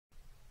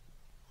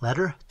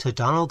Letter to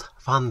Donald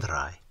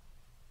Wandrei.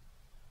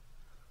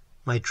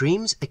 My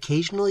dreams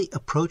occasionally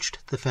approached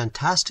the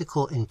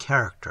fantastical in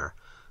character,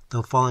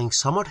 though falling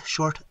somewhat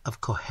short of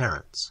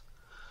coherence.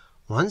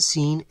 One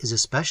scene is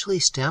especially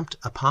stamped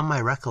upon my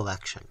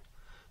recollection,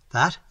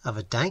 that of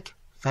a dank,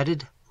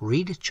 fetid,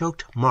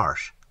 reed-choked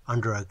marsh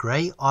under a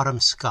grey autumn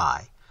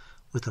sky,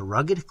 with a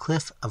rugged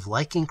cliff of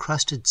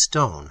lichen-crusted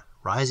stone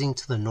rising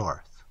to the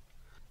north.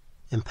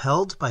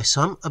 Impelled by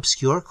some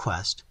obscure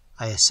quest,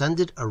 I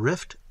ascended a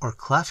rift or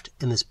cleft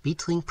in this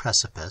beetling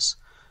precipice,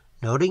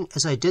 noting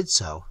as I did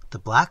so the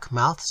black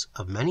mouths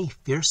of many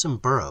fearsome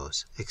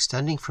burrows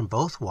extending from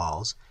both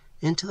walls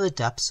into the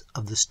depths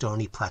of the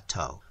stony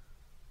plateau.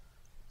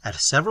 At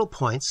several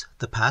points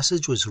the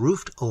passage was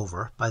roofed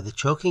over by the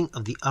choking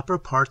of the upper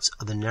parts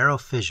of the narrow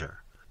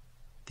fissure,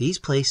 these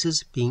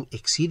places being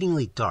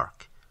exceedingly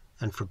dark,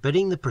 and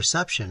forbidding the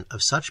perception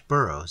of such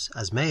burrows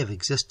as may have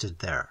existed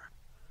there.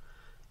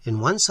 In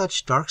one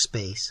such dark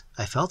space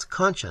I felt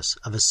conscious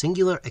of a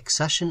singular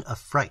accession of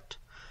fright,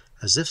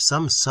 as if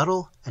some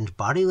subtle and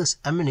bodiless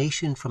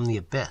emanation from the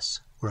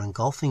abyss were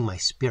engulfing my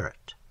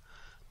spirit,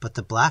 but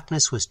the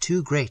blackness was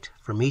too great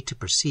for me to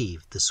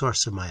perceive the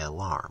source of my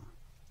alarm.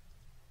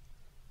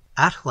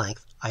 At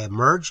length I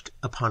emerged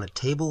upon a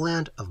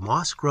tableland of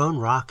moss-grown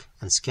rock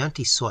and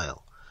scanty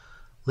soil,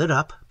 lit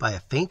up by a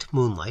faint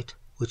moonlight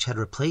which had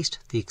replaced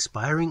the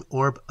expiring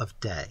orb of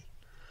day.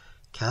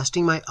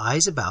 Casting my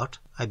eyes about,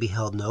 I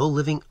beheld no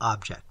living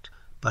object,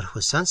 but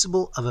was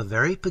sensible of a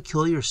very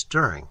peculiar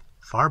stirring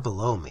far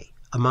below me,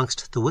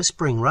 amongst the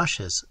whispering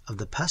rushes of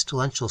the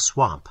pestilential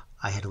swamp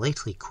I had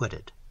lately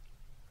quitted.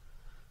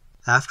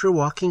 After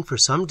walking for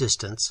some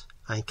distance,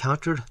 I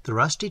encountered the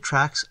rusty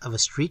tracks of a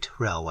street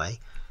railway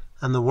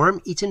and the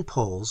worm-eaten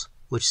poles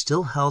which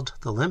still held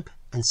the limp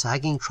and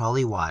sagging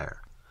trolley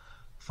wire.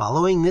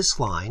 Following this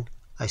line,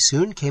 I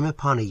soon came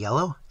upon a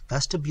yellow,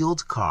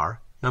 vestibuled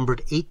car numbered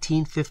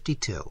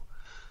 1852,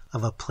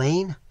 of a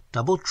plain,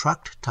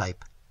 double-trucked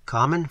type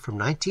common from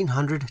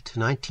 1900 to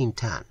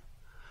 1910.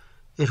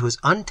 It was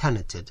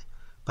untenanted,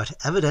 but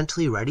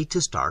evidently ready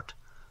to start,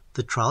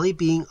 the trolley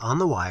being on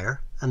the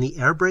wire and the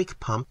air brake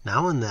pump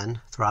now and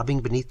then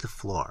throbbing beneath the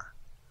floor.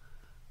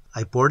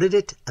 I boarded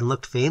it and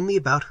looked vainly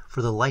about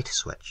for the light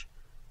switch,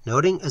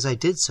 noting as I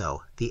did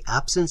so the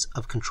absence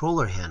of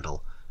controller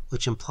handle,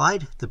 which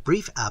implied the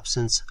brief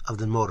absence of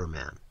the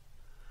motorman.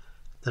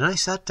 Then I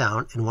sat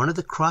down in one of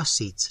the cross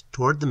seats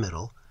toward the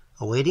middle,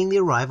 awaiting the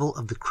arrival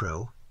of the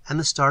crew and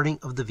the starting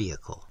of the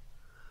vehicle.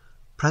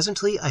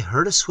 Presently I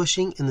heard a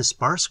swishing in the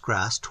sparse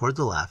grass toward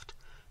the left,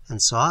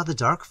 and saw the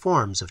dark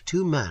forms of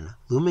two men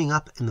looming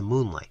up in the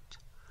moonlight.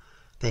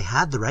 They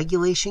had the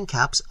regulation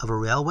caps of a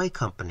railway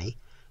company,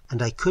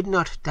 and I could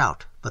not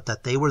doubt but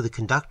that they were the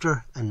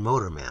conductor and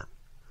motorman.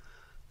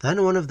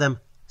 Then one of them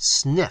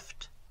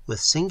sniffed with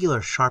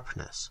singular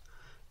sharpness,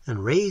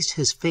 and raised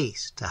his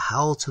face to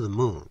howl to the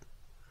moon.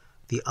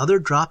 The other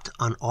dropped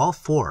on all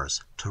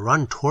fours to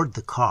run toward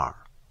the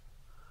car.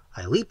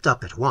 I leaped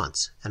up at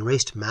once and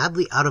raced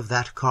madly out of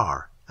that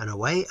car and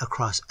away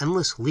across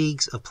endless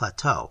leagues of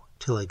plateau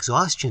till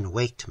exhaustion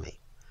waked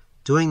me,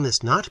 doing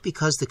this not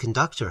because the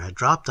conductor had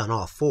dropped on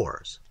all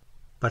fours,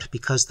 but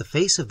because the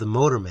face of the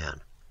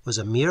motorman was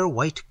a mere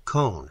white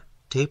cone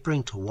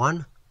tapering to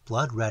one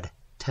blood-red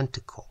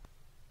tentacle.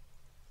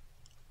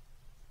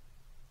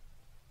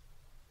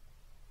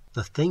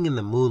 The Thing in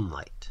the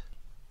Moonlight.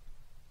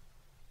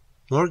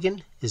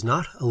 Morgan is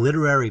not a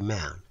literary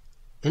man.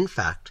 In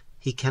fact,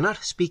 he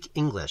cannot speak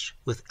English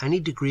with any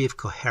degree of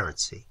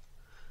coherency.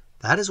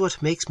 That is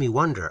what makes me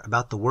wonder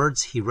about the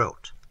words he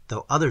wrote,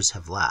 though others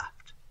have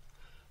laughed.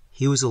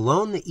 He was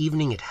alone the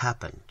evening it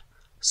happened.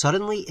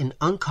 Suddenly an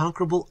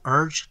unconquerable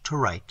urge to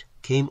write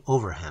came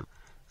over him,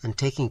 and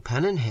taking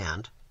pen in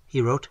hand,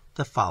 he wrote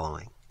the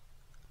following.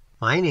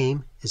 My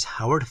name is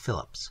Howard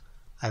Phillips.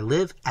 I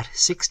live at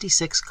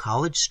 66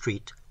 College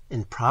Street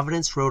in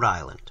Providence, Rhode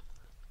Island.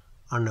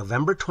 On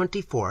November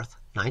 24th,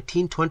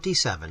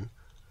 1927,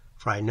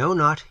 for I know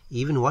not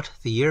even what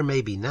the year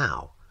may be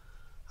now,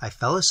 I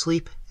fell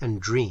asleep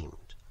and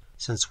dreamed,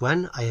 since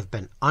when I have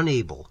been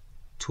unable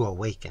to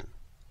awaken.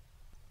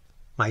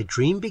 My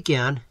dream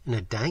began in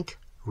a dank,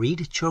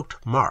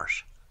 reed-choked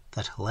marsh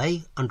that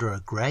lay under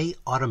a grey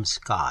autumn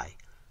sky,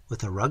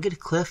 with a rugged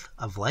cliff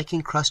of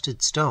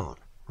lichen-crusted stone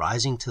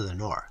rising to the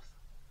north.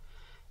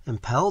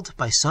 Impelled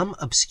by some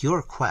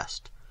obscure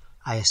quest,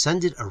 I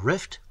ascended a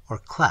rift or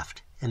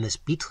cleft in this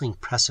beetling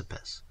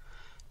precipice,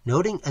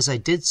 noting as I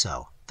did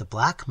so the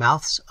black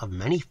mouths of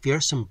many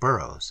fearsome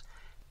burrows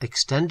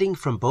extending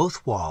from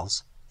both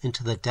walls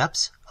into the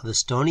depths of the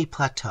stony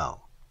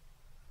plateau.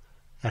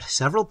 At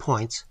several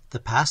points the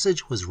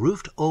passage was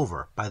roofed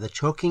over by the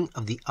choking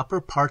of the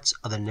upper parts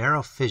of the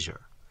narrow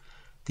fissure,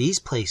 these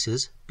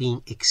places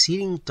being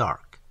exceeding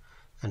dark,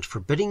 and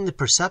forbidding the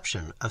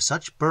perception of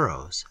such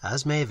burrows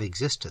as may have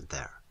existed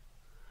there.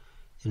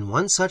 In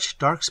one such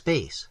dark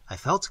space I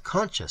felt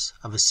conscious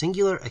of a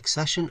singular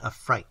accession of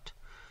fright,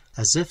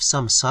 as if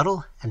some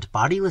subtle and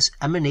bodiless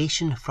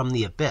emanation from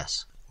the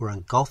abyss were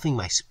engulfing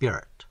my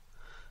spirit,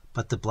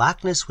 but the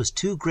blackness was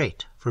too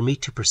great for me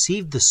to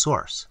perceive the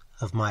source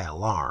of my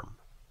alarm.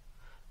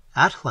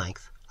 At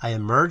length I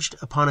emerged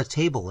upon a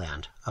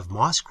tableland of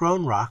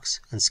moss-grown rocks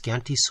and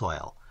scanty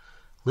soil,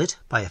 lit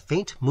by a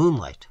faint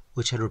moonlight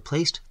which had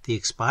replaced the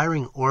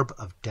expiring orb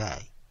of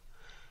day.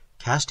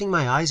 Casting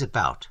my eyes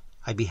about,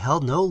 I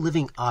beheld no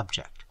living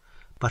object,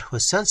 but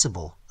was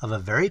sensible of a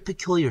very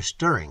peculiar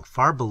stirring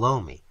far below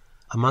me,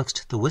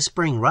 amongst the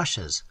whispering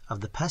rushes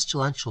of the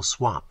pestilential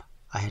swamp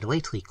I had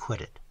lately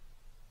quitted.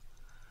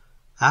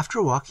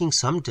 After walking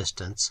some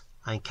distance,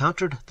 I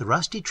encountered the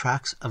rusty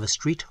tracks of a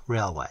street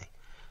railway,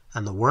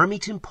 and the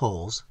worm-eaten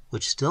poles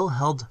which still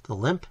held the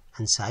limp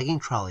and sagging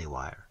trolley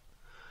wire.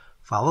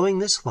 Following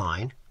this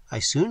line, I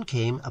soon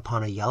came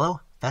upon a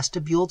yellow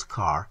vestibuled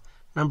car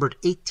numbered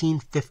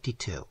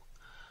 1852,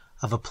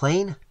 of a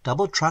plain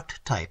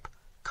double-trucked type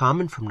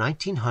common from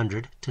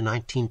 1900 to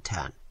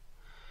 1910.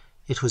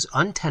 It was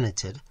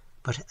untenanted,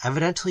 but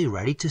evidently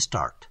ready to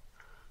start,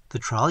 the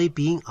trolley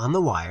being on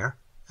the wire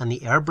and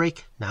the air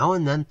brake now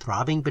and then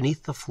throbbing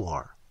beneath the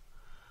floor.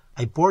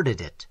 I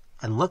boarded it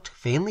and looked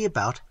vainly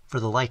about for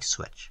the light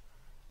switch,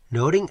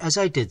 noting as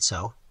I did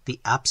so the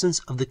absence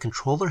of the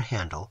controller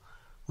handle,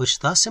 which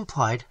thus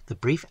implied the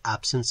brief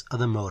absence of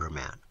the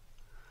motorman.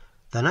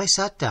 Then I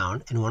sat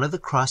down in one of the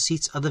cross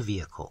seats of the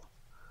vehicle.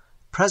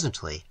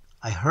 Presently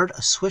I heard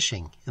a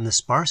swishing in the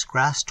sparse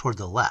grass toward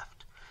the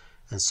left,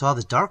 and saw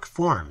the dark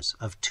forms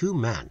of two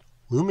men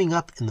looming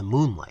up in the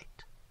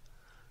moonlight.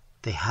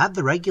 They had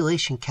the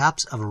regulation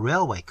caps of a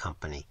railway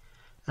company,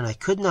 and I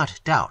could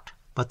not doubt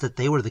but that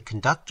they were the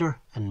conductor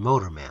and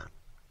motorman.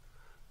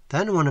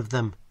 Then one of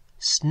them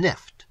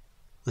sniffed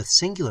with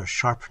singular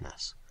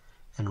sharpness,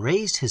 and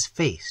raised his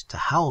face to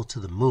howl to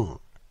the moon.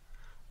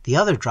 The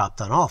other dropped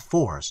on all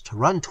fours to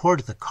run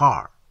toward the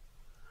car.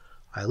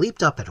 I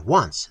leaped up at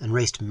once and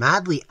raced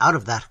madly out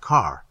of that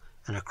car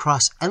and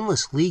across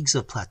endless leagues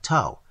of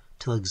plateau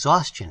till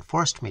exhaustion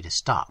forced me to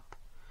stop,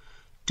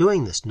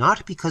 doing this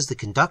not because the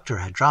conductor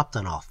had dropped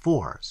on all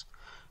fours,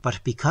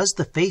 but because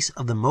the face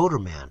of the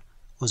motorman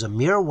was a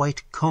mere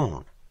white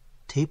cone,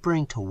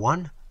 tapering to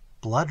one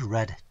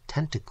blood-red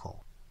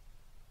tentacle.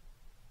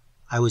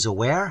 I was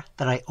aware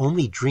that I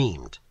only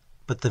dreamed,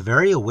 but the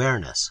very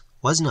awareness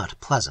was not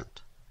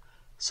pleasant.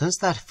 Since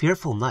that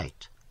fearful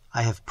night,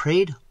 I have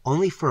prayed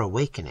only for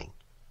awakening.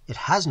 It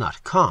has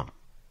not come.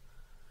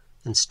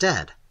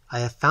 Instead, I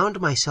have found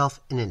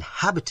myself an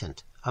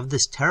inhabitant of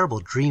this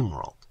terrible dream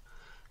world.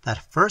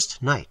 That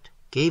first night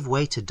gave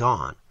way to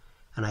dawn,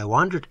 and I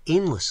wandered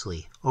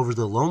aimlessly over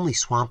the lonely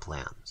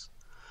swamplands.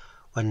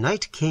 When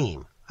night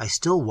came, I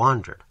still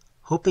wandered,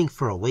 hoping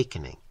for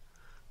awakening,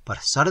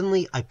 but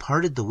suddenly I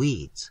parted the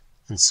weeds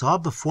and saw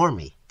before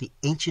me the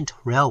ancient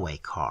railway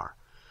car,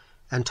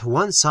 and to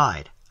one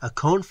side a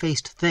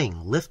cone-faced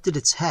thing lifted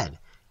its head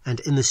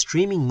and in the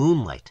streaming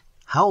moonlight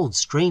howled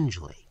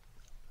strangely.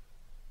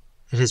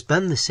 It has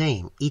been the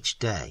same each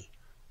day.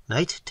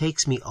 Night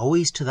takes me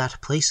always to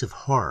that place of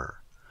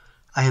horror.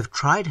 I have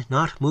tried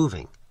not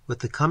moving with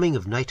the coming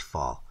of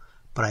nightfall,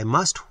 but I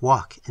must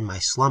walk in my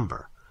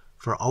slumber,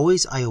 for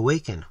always I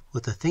awaken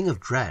with a thing of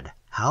dread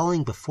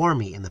howling before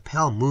me in the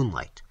pale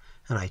moonlight,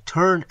 and I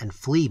turn and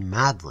flee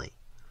madly.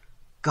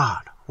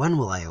 God, when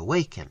will I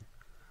awaken?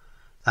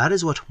 That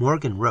is what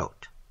Morgan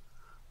wrote.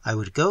 I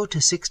would go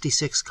to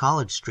 66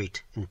 College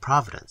Street in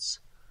Providence,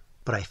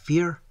 but I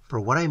fear for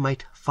what I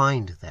might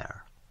find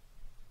there.